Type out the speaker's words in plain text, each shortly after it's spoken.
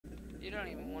You don't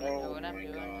even want to know what I'm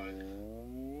doing.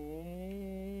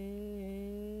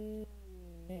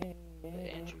 But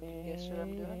Andrew, can you guess what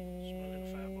I'm doing?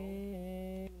 Smoking fat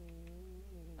bowl.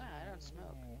 Nah, I don't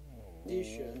smoke. You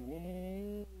should.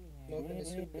 Smoking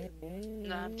is good.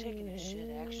 Nah, I'm taking a shit,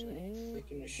 actually.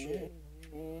 Taking a shit.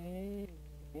 You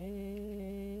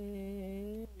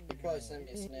probably sent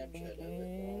me a Snapchat of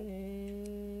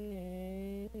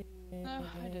it, No,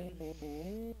 I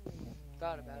didn't.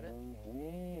 Thought about it.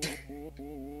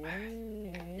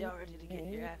 Y'all ready to get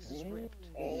your asses ripped?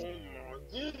 Oh my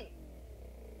god.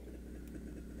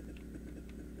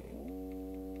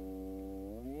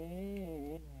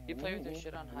 You play with your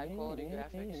shit on high quality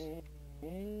graphics?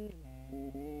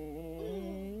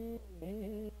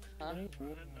 Huh? I didn't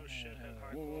know shit had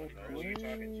high quality. Who are you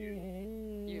talking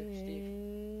to? You, Steve.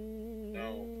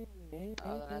 No.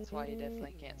 Oh, then that's why you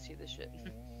definitely can't see the shit.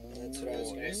 That's what I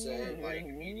was gonna It's say. like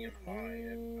medium high.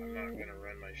 I'm not gonna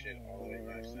run my shit all the way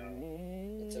maxed out.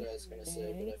 That's what I was gonna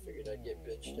say, but I figured I'd get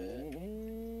bitched at.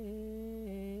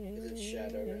 Because it's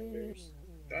shadow renders.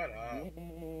 Shut up.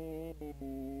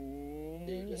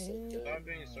 Dude, just like that. Stop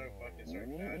being so fucking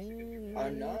sarcastic.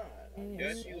 I'm not. I'm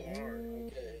Yes, just you saying. are.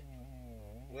 Okay.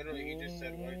 Literally, he just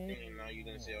said one thing and now you're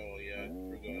gonna say, oh yeah,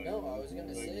 we're good. No, I was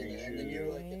gonna say that, and then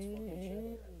you're like, it's fucking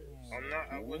shadow renders. I'm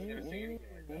not, I wasn't gonna say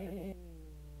anything like that.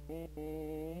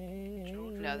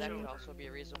 No, that could also be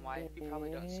a reason why you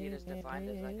probably don't see it as defined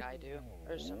as like I do,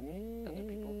 or some other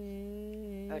people.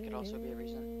 That could also be a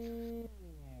reason.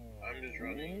 I'm just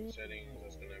running settings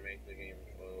that's gonna make the game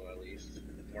flow at least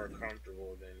more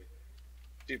comfortable than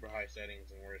super high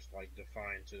settings and where it's like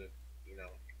defined to the, you know,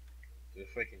 the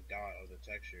freaking dot of the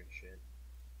texture and shit.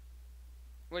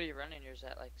 What are you running? Yours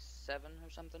at like 7 or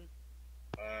something?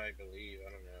 I believe,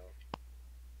 I don't know.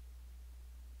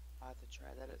 I'll have to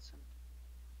try that at some.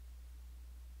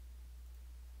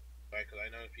 Like, cause I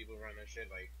know people run that shit,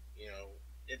 like, you know,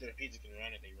 if their pizza can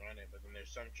run it, they run it, but then there's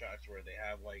some tracks where they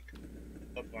have, like,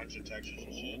 a bunch of textures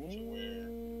and shit to where,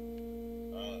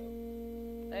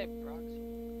 Hey, Brox. what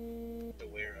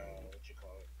you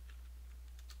call it?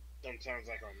 Sometimes,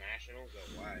 like, on nationals,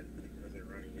 they'll lag because they're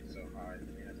running it so high, and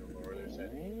they have to lower their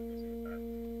settings at the same time.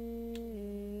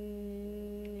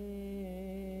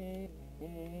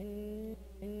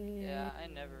 Yeah, I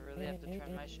never really have to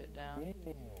turn my shit down.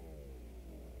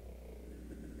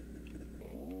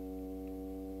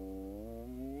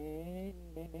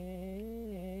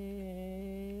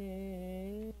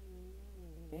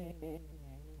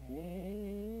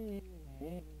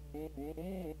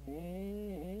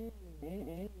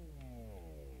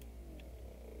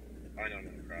 I know I'm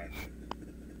gonna crash.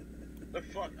 The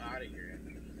fuck out of here,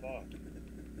 Andrew. Fuck.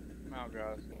 I'm out,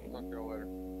 guys. Talk to y'all later.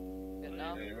 Good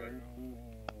enough? Anyway.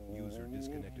 User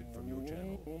disconnected from your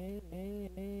channel.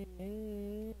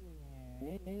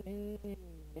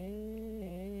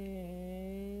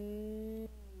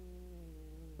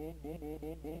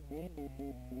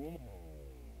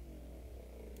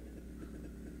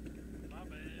 My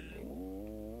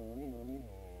bad.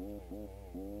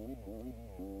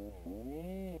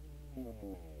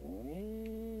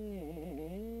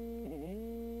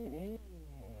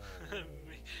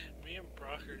 me and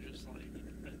Brock are just like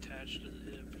attached to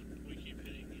the hip. We keep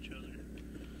hitting each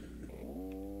other.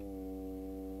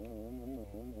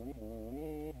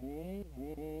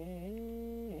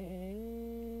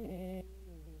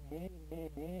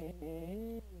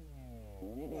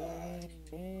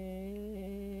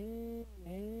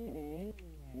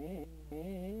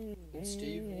 Did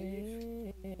Steve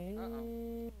leave?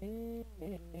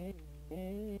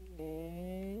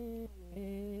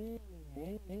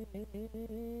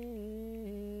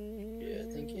 Yeah, I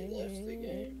think he left the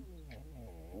game.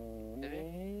 Did he?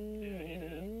 Yeah, he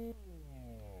did.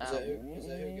 Is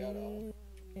that who got off?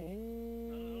 No,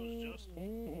 that was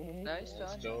Justin. No, he's still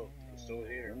on. I'm still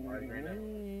here. Right now.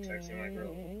 Texting my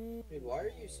girl. Dude, why are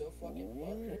you so fucking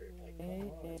butthurt? Like, come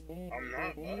on. I'm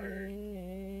not butthurt.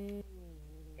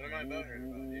 What am I butthurt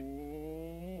about, dude?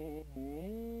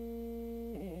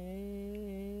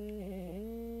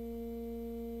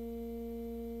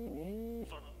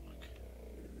 Fuck.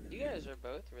 You guys are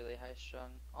both really high strung,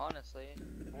 honestly.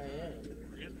 I am.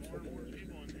 We're getting more and more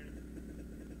people in here.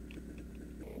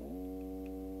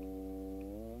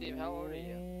 Steve, how old are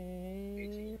you?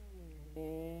 18.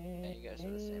 Yeah, you guys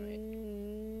are the same age.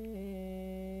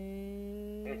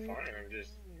 I'm fine, I'm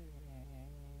just...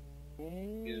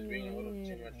 He's just being a little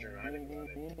too much dramatic about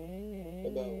it.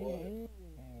 About what?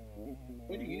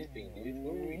 What do you think, dude?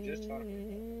 What were we just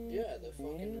talking Yeah, the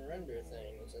fucking render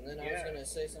things. And then I was Yeah. gonna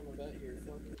say something about your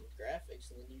fucking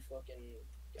graphics, and then you fucking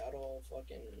got all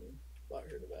fucking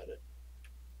butthurt about it.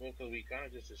 about? Well, because we kind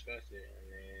of just discussed it,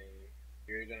 and then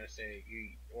you're gonna say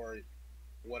or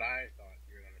what I thought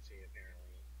you were gonna say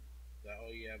apparently, that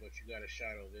oh yeah, but you gotta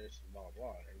shadow this and blah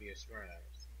blah and be a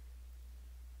smartass.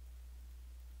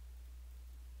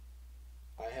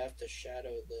 I have to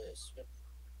shadow this.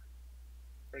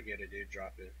 Forget it, dude.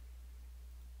 Drop it.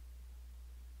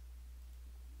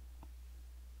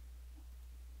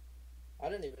 I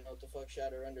didn't even know what the fuck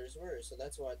shadow renders were, so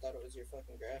that's why I thought it was your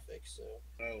fucking graphics, so.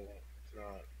 Oh, it's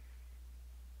not.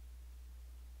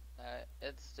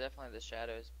 It's definitely the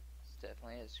shadows. It's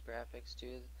definitely his graphics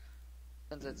too.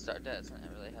 Since it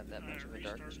doesn't really have that much of a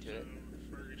darkness to it.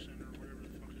 Ferguson or whatever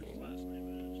the fuck his last name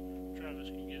is. Travis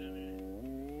can get in here.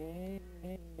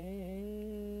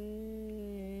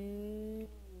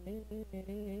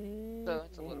 So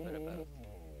it's a little bit of both.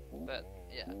 But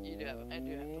yeah, I do have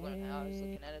to learn how. I was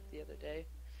looking at it the other day.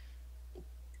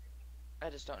 I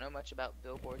just don't know much about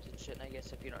billboards and shit, and I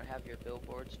guess if you don't have your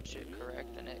billboards and shit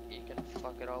correct, then you can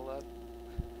fuck it all up.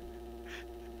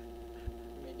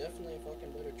 I mean, definitely a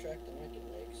fucking better track than I can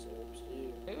make, so it's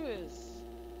you. Who is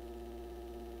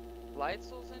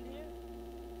Lightsoul's in here?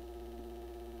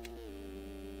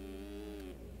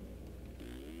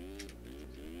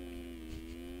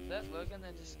 Is that Logan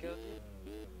that just killed you?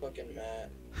 Fucking Matt.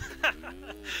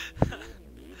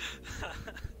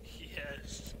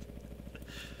 Yes.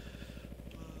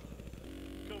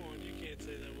 Come on, you can't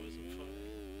say that wasn't funny.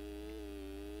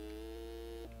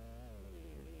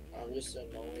 I'm just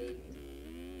annoyed.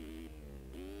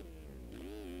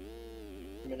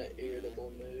 I'm in an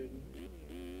irritable mood.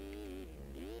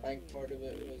 I think part of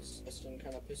it was Justin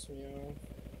kind of pissed me off.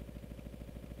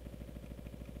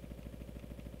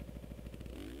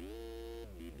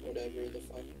 Whatever the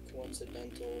fuck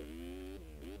coincidental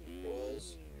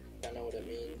was. I know what it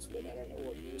means, but I don't know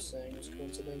what he was saying was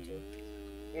coincidental.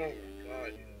 Oh my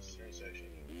god, dude, this section.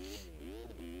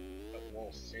 That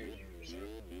wall sends you for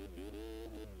something.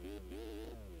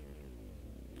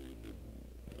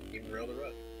 Even rail the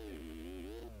rut.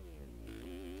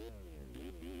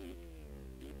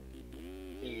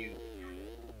 You.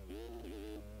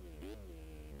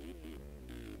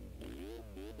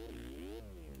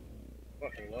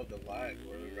 Fucking love the lag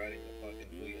where we're riding the fucking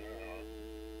fleet.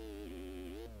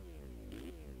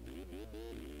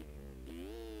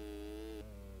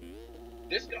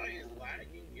 This guy is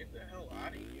lagging. Get the hell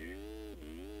out of here.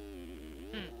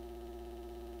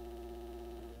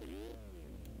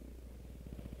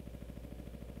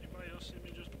 Anybody else see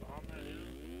me just bomb that hill?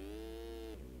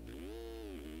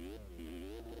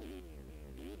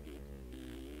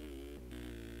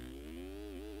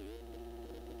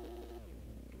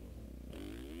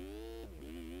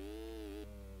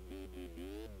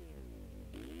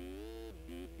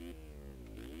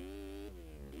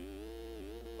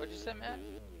 What'd you say, Matt?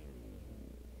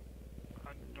 I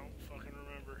don't fucking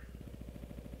remember.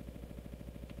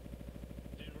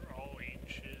 Dude, we're all eating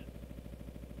shit.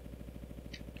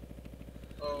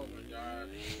 Oh my god.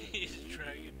 He's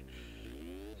dragging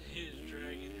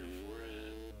your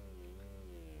forehead.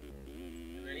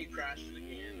 And then he crashes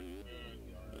again. Oh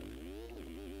god.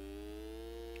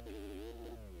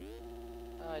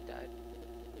 Oh, I died.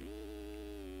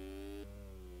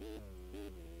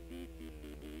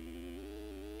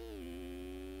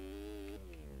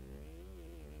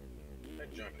 That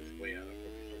jump is way out of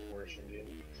proportion, dude.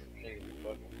 Can't even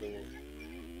fucking clear.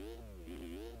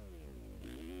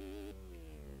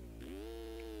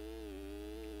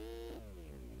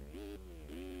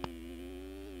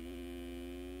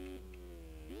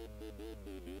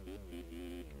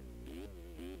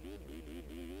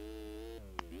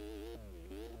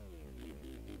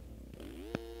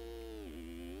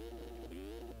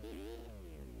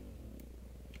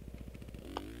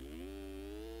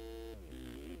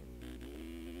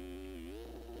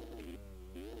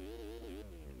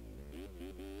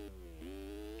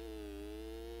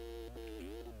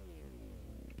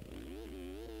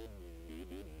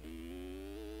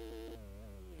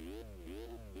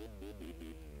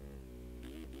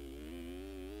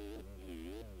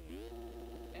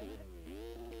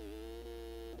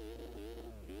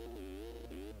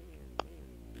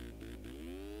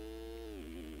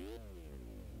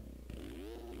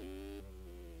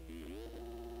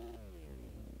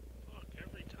 Fuck,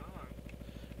 every time.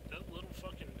 That little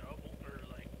fucking double, or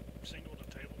like, single to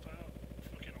tabletop,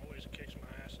 fucking always kicks my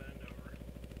ass end over.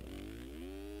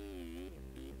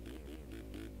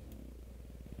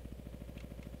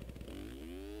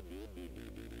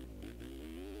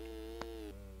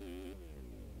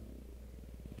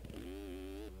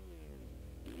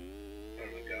 Oh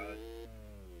my god.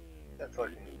 That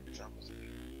fucking jump is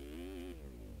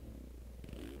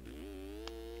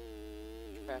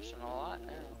Crashing a lot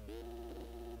now.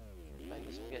 If I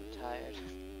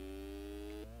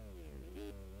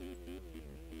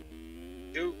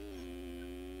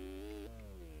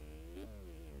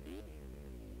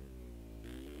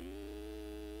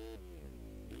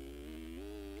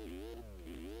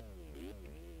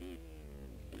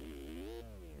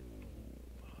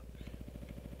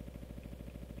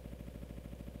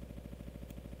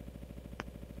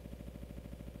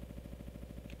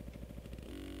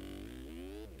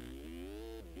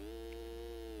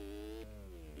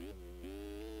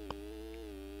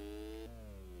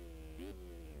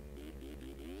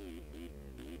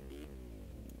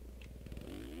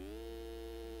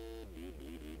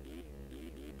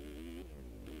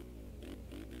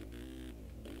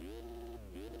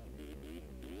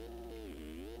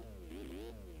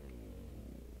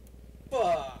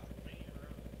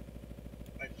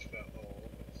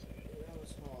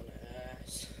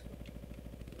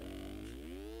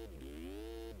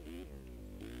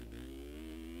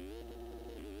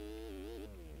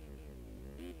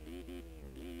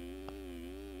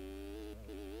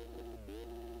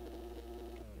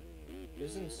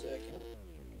Who's in second?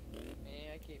 Me,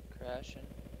 I keep crashing.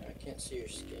 I can't see your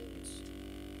skins.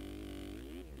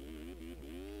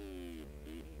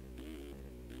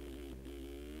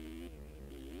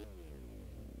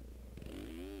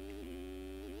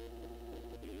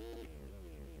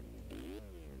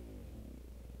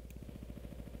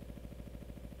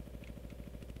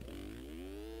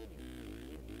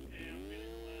 Yeah, I'm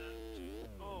getting left.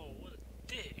 Oh, what a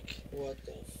dick. What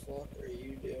the fuck are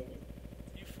you doing?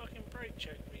 You fucking brake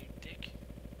checked me, you dick.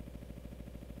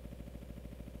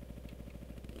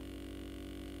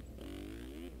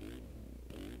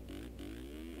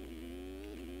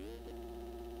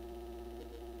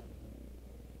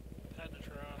 Had to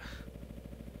try.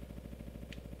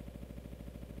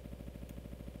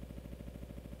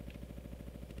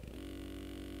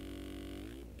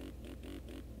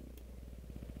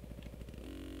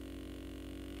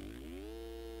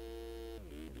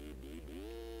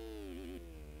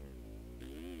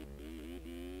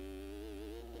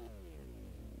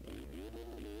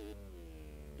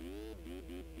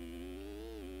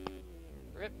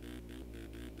 Rip.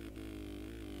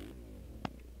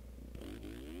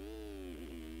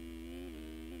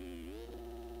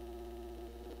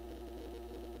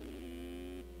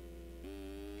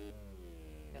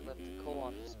 I left the coal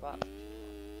on the spot for too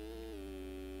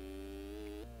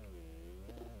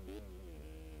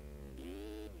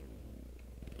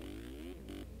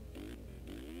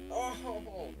long.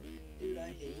 Oh, dude, I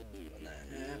hate when that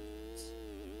happens.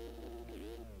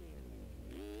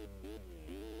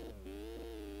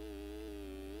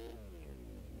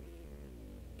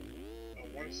 A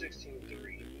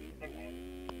 116.3. Come on.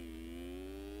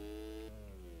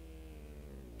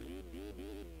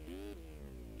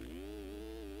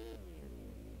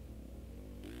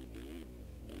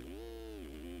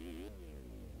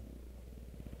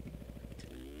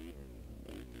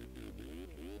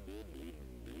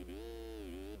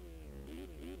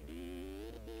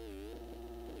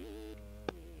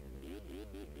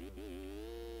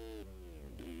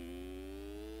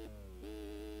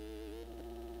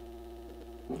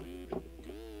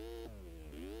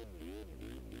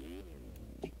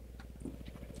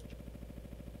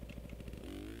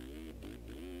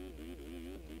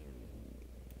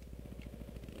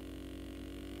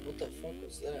 What the fuck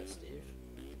was that, Steve?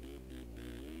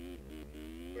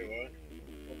 Wait, what?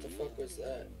 What the fuck was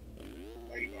that?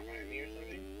 Are you behind me or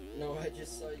something? No, I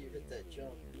just saw you hit that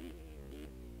jump.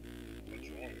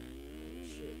 Which one?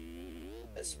 Shit.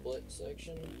 That split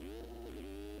section?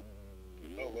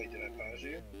 Oh, wait, did I pause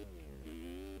you?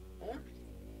 Huh?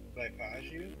 Did I pause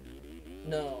you?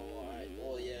 No,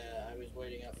 well, yeah, I was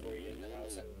waiting up for you, and then I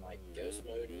was in, like, ghost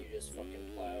mode, and you just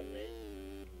fucking plowed me.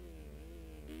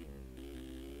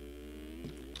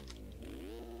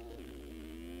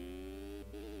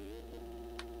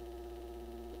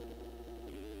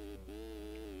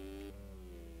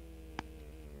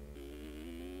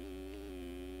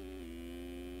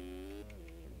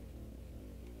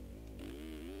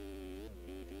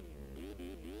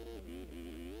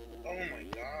 Oh my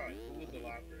god, who was the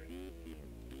lapper?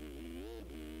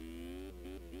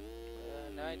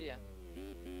 No idea.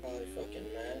 Probably fucking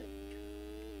Matt.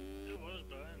 It was,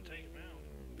 but I didn't take him out.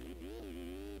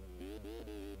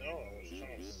 No, I was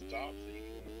trying to stop so you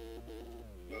can...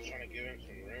 I was trying to give him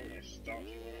some room and I stopped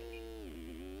too much.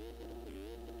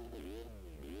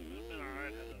 It would have been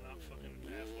alright had I not fucking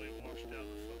halfway washed out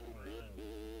the fucking run.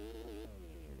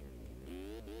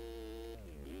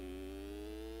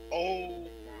 Oh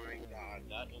my god,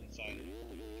 that inside is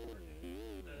retarded.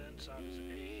 That inside is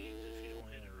A.